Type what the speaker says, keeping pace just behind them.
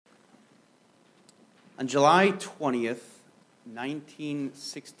On July 20th,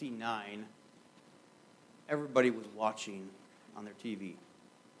 1969, everybody was watching on their TV.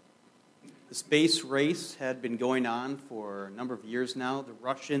 The space race had been going on for a number of years now. The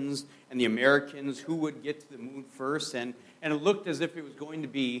Russians and the Americans, who would get to the moon first, and it looked as if it was going to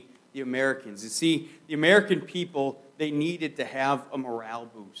be the Americans. You see, the American people, they needed to have a morale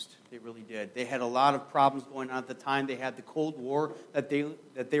boost. They really did. They had a lot of problems going on at the time. They had the Cold War that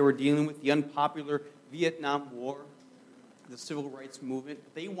they were dealing with, the unpopular Vietnam War, the Civil Rights Movement.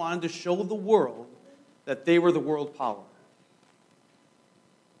 They wanted to show the world that they were the world power.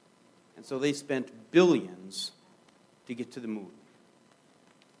 And so they spent billions to get to the moon.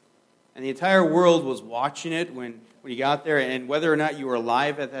 And the entire world was watching it when you got there. And whether or not you were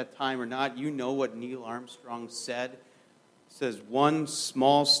alive at that time or not, you know what Neil Armstrong said. It says, one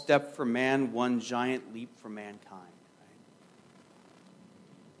small step for man, one giant leap for mankind. Right?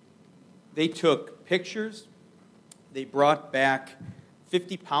 They took pictures. They brought back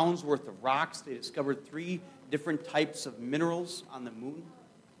 50 pounds worth of rocks. They discovered 3 different types of minerals on the moon.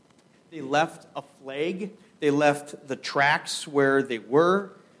 They left a flag. They left the tracks where they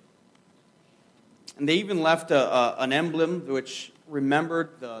were. And they even left an emblem which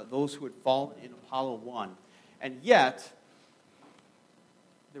remembered those who had fallen in Apollo 1. And yet,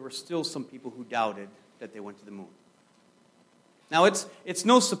 there were still some people who doubted that they went to the moon. Now, it's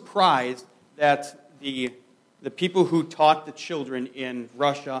no surprise that the people who taught the children in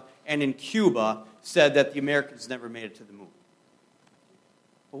Russia and in Cuba said that the Americans never made it to the moon.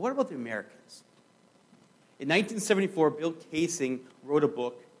 But what about the Americans? In 1974, Bill Kaysing wrote a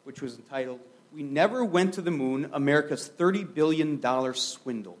book which was entitled, "We Never Went to the Moon, America's $30 billion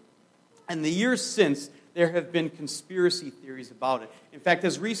Swindle." And the years since, there have been conspiracy theories about it. In fact,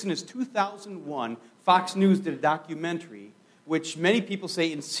 as recent as 2001, Fox News did a documentary which many people say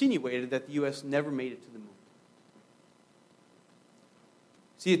insinuated that the U.S. never made it to the moon.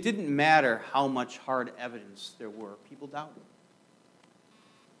 See, it didn't matter how much hard evidence there were. People doubted.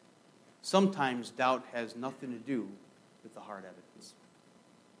 Sometimes doubt has nothing to do with the hard evidence.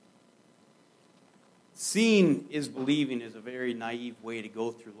 Seeing is believing is a very naive way to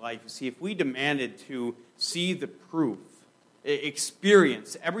go through life. You see, if we demanded to see the proof,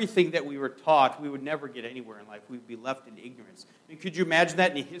 experience everything that we were taught, we would never get anywhere in life. We'd be left in ignorance. I mean, could you imagine that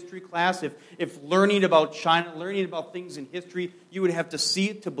in a history class? If learning about China, learning about things in history, you would have to see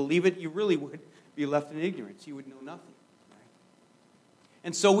it to believe it, you really would be left in ignorance. You would know nothing.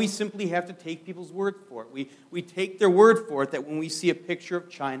 And so we simply have to take people's word for it. We take their word for it that when we see a picture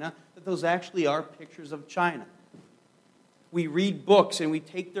of China, that those actually are pictures of China. We read books and we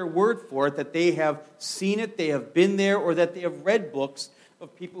take their word for it that they have seen it, they have been there, or that they have read books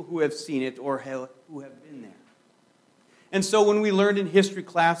of people who have seen it or who have been there. And so when we learned in history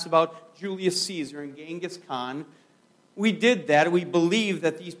class about Julius Caesar and Genghis Khan, we did that. We believe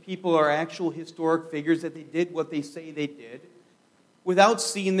that these people are actual historic figures, that they did what they say they did, without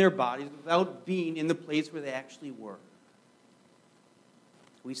seeing their bodies, without being in the place where they actually were.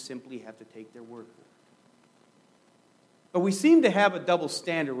 We simply have to take their word for it. But we seem to have a double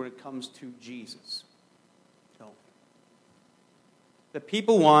standard when it comes to Jesus. That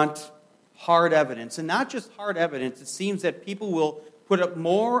people want hard evidence, and not just hard evidence. It seems that people will put up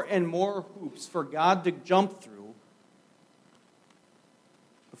more and more hoops for God to jump through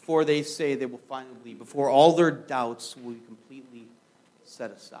before they say they will finally believe, before all their doubts will be completely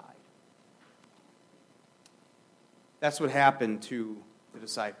set aside. That's what happened to the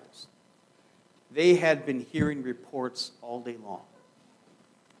disciples. They had been hearing reports all day long.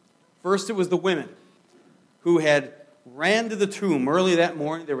 First, it was the women who had ran to the tomb early that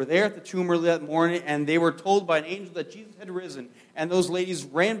morning. They were there at the tomb early that morning, and they were told by an angel that Jesus had risen. And those ladies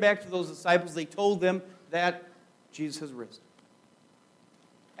ran back to those disciples. They told them that Jesus has risen.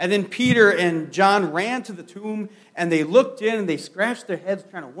 And then Peter and John ran to the tomb, and they looked in, and they scratched their heads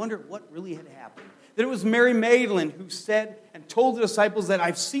trying to wonder what really had happened. That it was Mary Magdalene who said and told the disciples that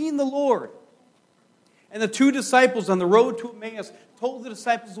I've seen the Lord. And the 2 disciples on the road to Emmaus told the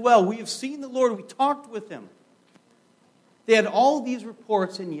disciples, well, we have seen the Lord, we talked with him. They had all these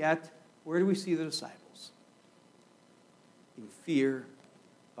reports, and yet, where do we see the disciples? In fear,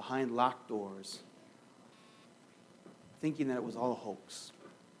 behind locked doors, thinking that it was all a hoax.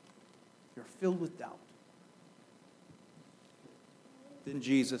 They're filled with doubt. Then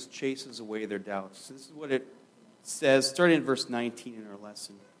Jesus chases away their doubts. This is what it says, starting in verse 19 in our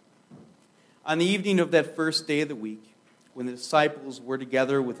lesson. On the evening of that first day of the week, when the disciples were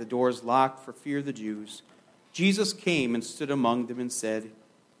together with the doors locked for fear of the Jews, Jesus came and stood among them and said,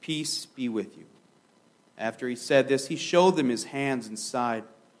 "Peace be with you." After he said this, he showed them his hands and side.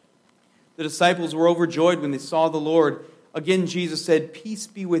 The disciples were overjoyed when they saw the Lord. Again, Jesus said, "Peace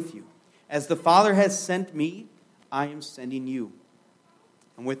be with you. As the Father has sent me, I am sending you."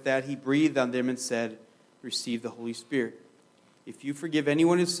 And with that, he breathed on them and said, "Receive the Holy Spirit. If you forgive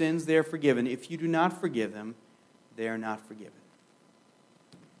anyone his sins, they are forgiven. If you do not forgive them, they are not forgiven."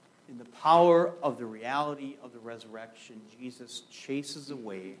 In the power of the reality of the resurrection, Jesus chases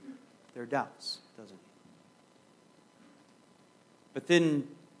away their doubts, doesn't he? But then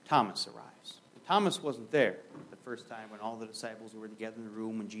Thomas arrives. Thomas wasn't there the first time when all the disciples were together in the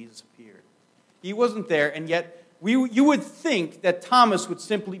room when Jesus appeared. He wasn't there, and yet you would think that Thomas would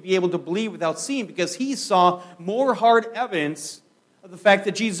simply be able to believe without seeing, because he saw more hard evidence of the fact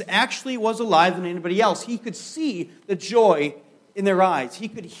that Jesus actually was alive than anybody else. He could see the joy in their eyes. He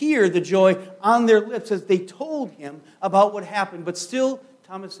could hear the joy on their lips as they told him about what happened. But still,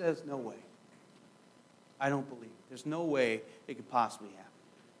 Thomas says, "No way. I don't believe. There's no way it could possibly happen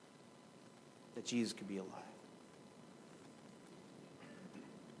that Jesus could be alive."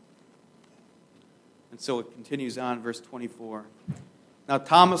 And so it continues on, verse 24. Now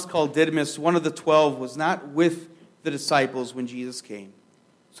Thomas, called Didymus, one of the 12, was not with the disciples when Jesus came.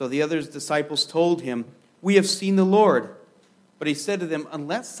 So the other disciples told him, "We have seen the Lord." But he said to them,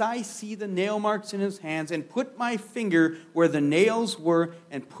 "Unless I see the nail marks in his hands, and put my finger where the nails were,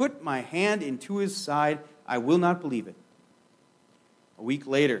 and put my hand into his side, I will not believe it." A week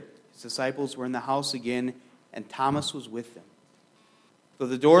later, his disciples were in the house again, and Thomas was with them. Though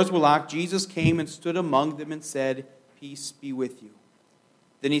the doors were locked, Jesus came and stood among them and said, "Peace be with you."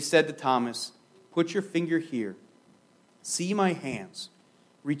 Then he said to Thomas, "Put your finger here. See my hands.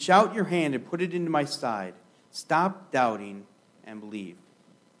 Reach out your hand and put it into my side. Stop doubting and believe."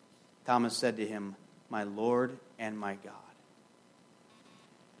 Thomas said to him, "My Lord and my God."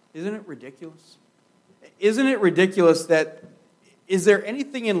 Isn't it ridiculous? Isn't it ridiculous that, is there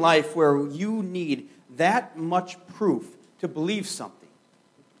anything in life where you need that much proof to believe something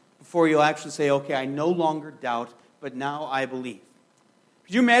before you'll actually say, "Okay, I no longer doubt, but now I believe"?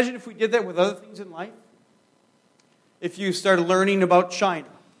 Could you imagine if we did that with other things in life? If you started learning about China,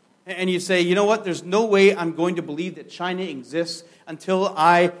 and you say, "You know what, there's no way I'm going to believe that China exists until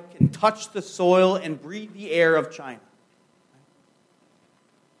I can touch the soil and breathe the air of China."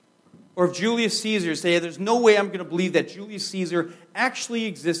 Or if Julius Caesar, say, "There's no way I'm going to believe that Julius Caesar actually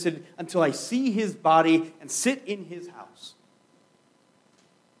existed until I see his body and sit in his house."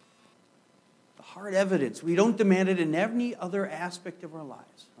 The hard evidence. We don't demand it in any other aspect of our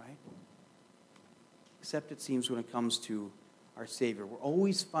lives, right? Except it seems when it comes to our Savior. We're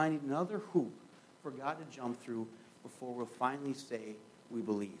always finding another hoop for God to jump through before we'll finally say we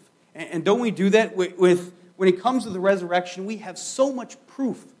believe. And don't we do that with when it comes to the resurrection? We have so much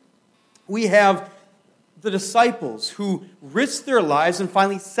proof. We have the disciples who risked their lives and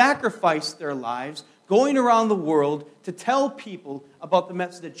finally sacrificed their lives, going around the world to tell people about the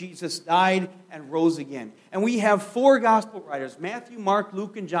message that Jesus died and rose again. And we have 4 gospel writers, Matthew, Mark,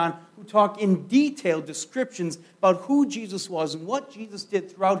 Luke, and John, who talk in detailed descriptions about who Jesus was and what Jesus did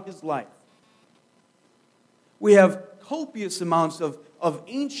throughout his life. We have copious amounts of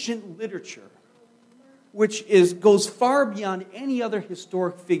ancient literature, which goes far beyond any other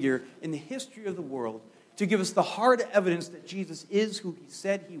historic figure in the history of the world, to give us the hard evidence that Jesus is who he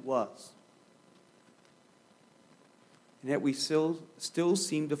said he was. And yet we still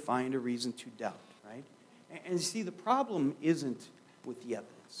seem to find a reason to doubt, right? And you see, the problem isn't with the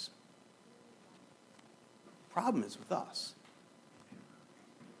evidence. The problem is with us.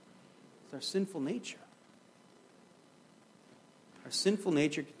 It's our sinful nature. Our sinful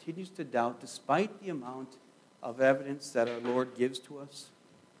nature continues to doubt despite the amount of evidence that our Lord gives to us,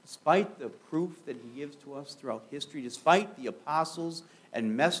 despite the proof that he gives to us throughout history, despite the apostles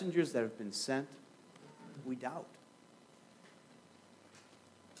and messengers that have been sent. We doubt.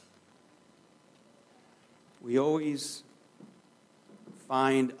 We always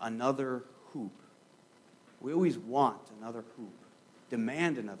find another hoop. We always want another hoop,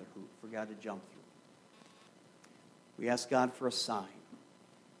 demand another hoop for God to jump through. We ask God for a sign.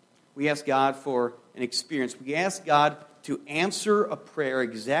 We ask God for an experience. We ask God to answer a prayer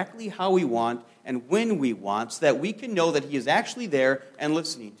exactly how we want and when we want, so that we can know that he is actually there and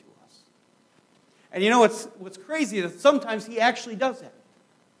listening to us. And you know what's crazy is that sometimes he actually does that.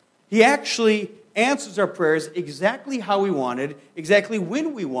 He actually answers our prayers exactly how we wanted, exactly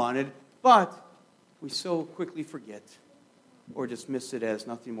when we wanted, but we so quickly forget or dismiss it as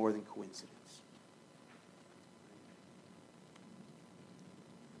nothing more than coincidence.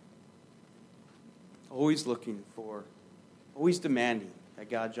 Always looking for, always demanding that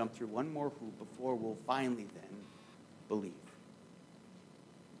God jump through one more hoop before we'll finally then believe.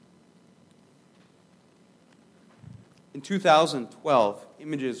 In 2012,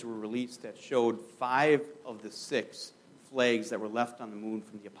 images were released that showed 5 of the 6 flags that were left on the moon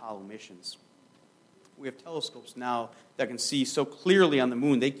from the Apollo missions. We have telescopes now that can see so clearly on the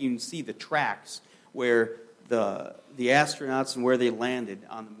moon, they can even see the tracks where the astronauts and where they landed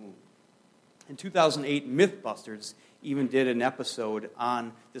on the moon. In 2008, Mythbusters even did an episode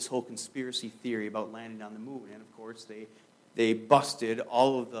on this whole conspiracy theory about landing on the moon. And of course, they busted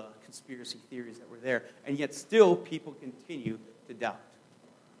all of the conspiracy theories that were there. And yet still, people continue to doubt.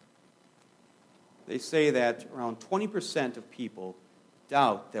 They say that around 20% of people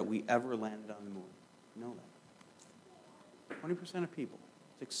doubt that we ever landed on the moon. You know that? 20% of people.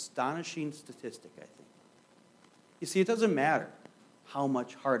 It's an astonishing statistic, I think. You see, it doesn't matter how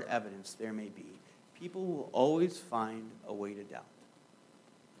much hard evidence there may be. People will always find a way to doubt.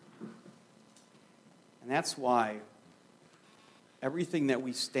 And that's why everything that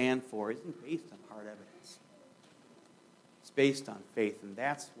we stand for isn't based on hard evidence. It's based on faith, and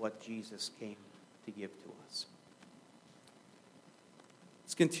that's what Jesus came to give to us.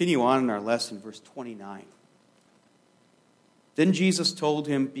 Let's continue on in our lesson, verse 29. Then Jesus told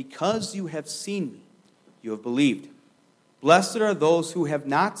him, "Because you have seen me, you have believed. Blessed are those who have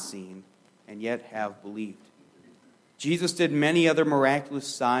not seen and yet have believed." Jesus did many other miraculous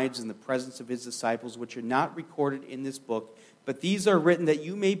signs in the presence of his disciples, which are not recorded in this book, but these are written that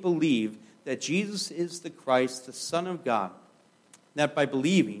you may believe that Jesus is the Christ, the Son of God, that by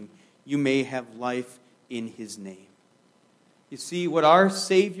believing you may have life in his name. You see, what our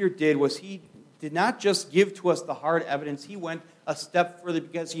Savior did was he did not just give to us the hard evidence. He went a step further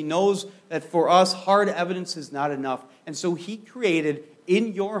because he knows that for us, hard evidence is not enough. And so he created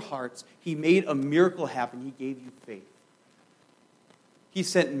in your hearts, he made a miracle happen. He gave you faith. He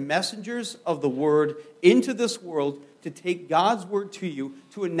sent messengers of the word into this world to take God's word to you,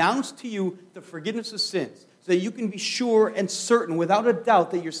 to announce to you the forgiveness of sins, so that you can be sure and certain, without a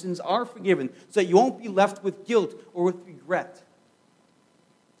doubt, that your sins are forgiven, so that you won't be left with guilt or with regret.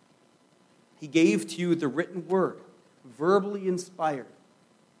 He gave to you the written word, verbally inspired,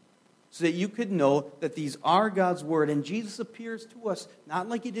 so that you could know that these are God's word. And Jesus appears to us, not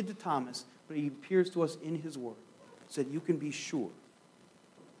like he did to Thomas, but he appears to us in his word, so that you can be sure,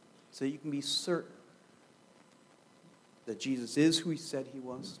 so that you can be certain that Jesus is who he said he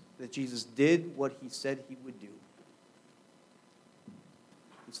was, that Jesus did what he said he would do.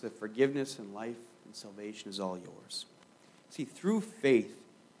 And so that forgiveness and life and salvation is all yours. See, through faith,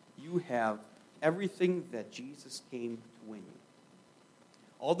 you have everything that Jesus came to win you.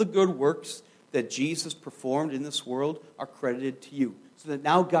 All the good works that Jesus performed in this world are credited to you, so that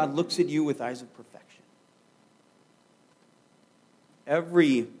now God looks at you with eyes of perfection.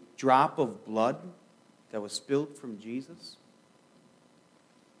 Every drop of blood that was spilled from Jesus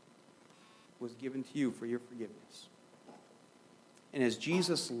was given to you for your forgiveness. And as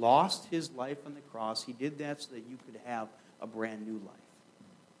Jesus lost his life on the cross, he did that so that you could have a brand new life.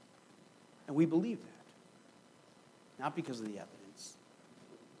 And we believe that. Not because of the evidence,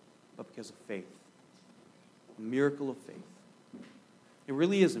 but because of faith. A miracle of faith. It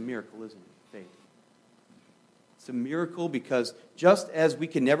really is a miracle, isn't it? Faith. It's a miracle because just as we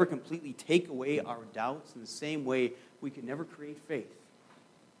can never completely take away our doubts, in the same way we can never create faith.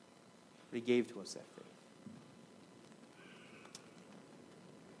 But he gave to us that faith.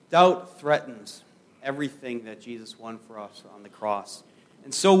 Doubt threatens everything that Jesus won for us on the cross.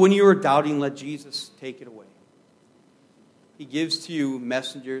 And so when you are doubting, let Jesus take it away. He gives to you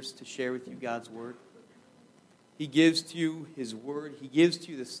messengers to share with you God's word. He gives to you his word. He gives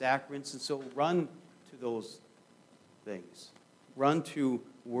to you the sacraments. And so run to those things. Run to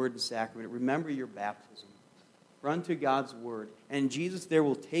word and sacrament. Remember your baptism. Run to God's word. And Jesus there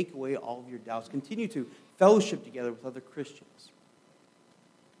will take away all of your doubts. Continue to fellowship together with other Christians.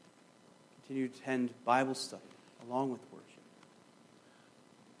 Continue to attend Bible study along with worship.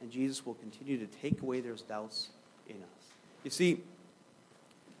 And Jesus will continue to take away those doubts in us. You see,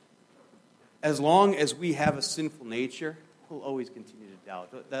 as long as we have a sinful nature, we'll always continue to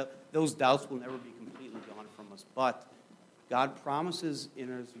doubt. Those doubts will never be completely gone from us. But God promises in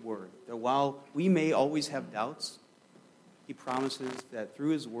his word that while we may always have doubts, he promises that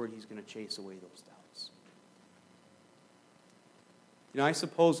through his word he's going to chase away those doubts. You know, I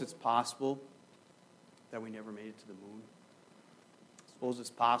suppose it's possible that we never made it to the moon. I suppose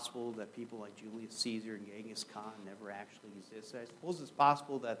it's possible that people like Julius Caesar and Genghis Khan never actually existed. I suppose it's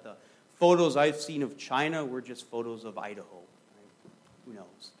possible that the photos I've seen of China were just photos of Idaho. Right? Who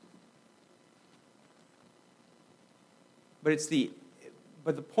knows?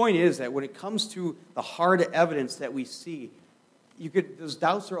 But the point is that when it comes to the hard evidence that we see, those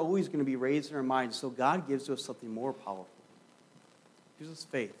doubts are always going to be raised in our minds, so God gives us something more powerful. He gives us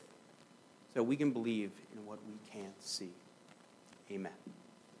faith so we can believe in what we can't see. Amen.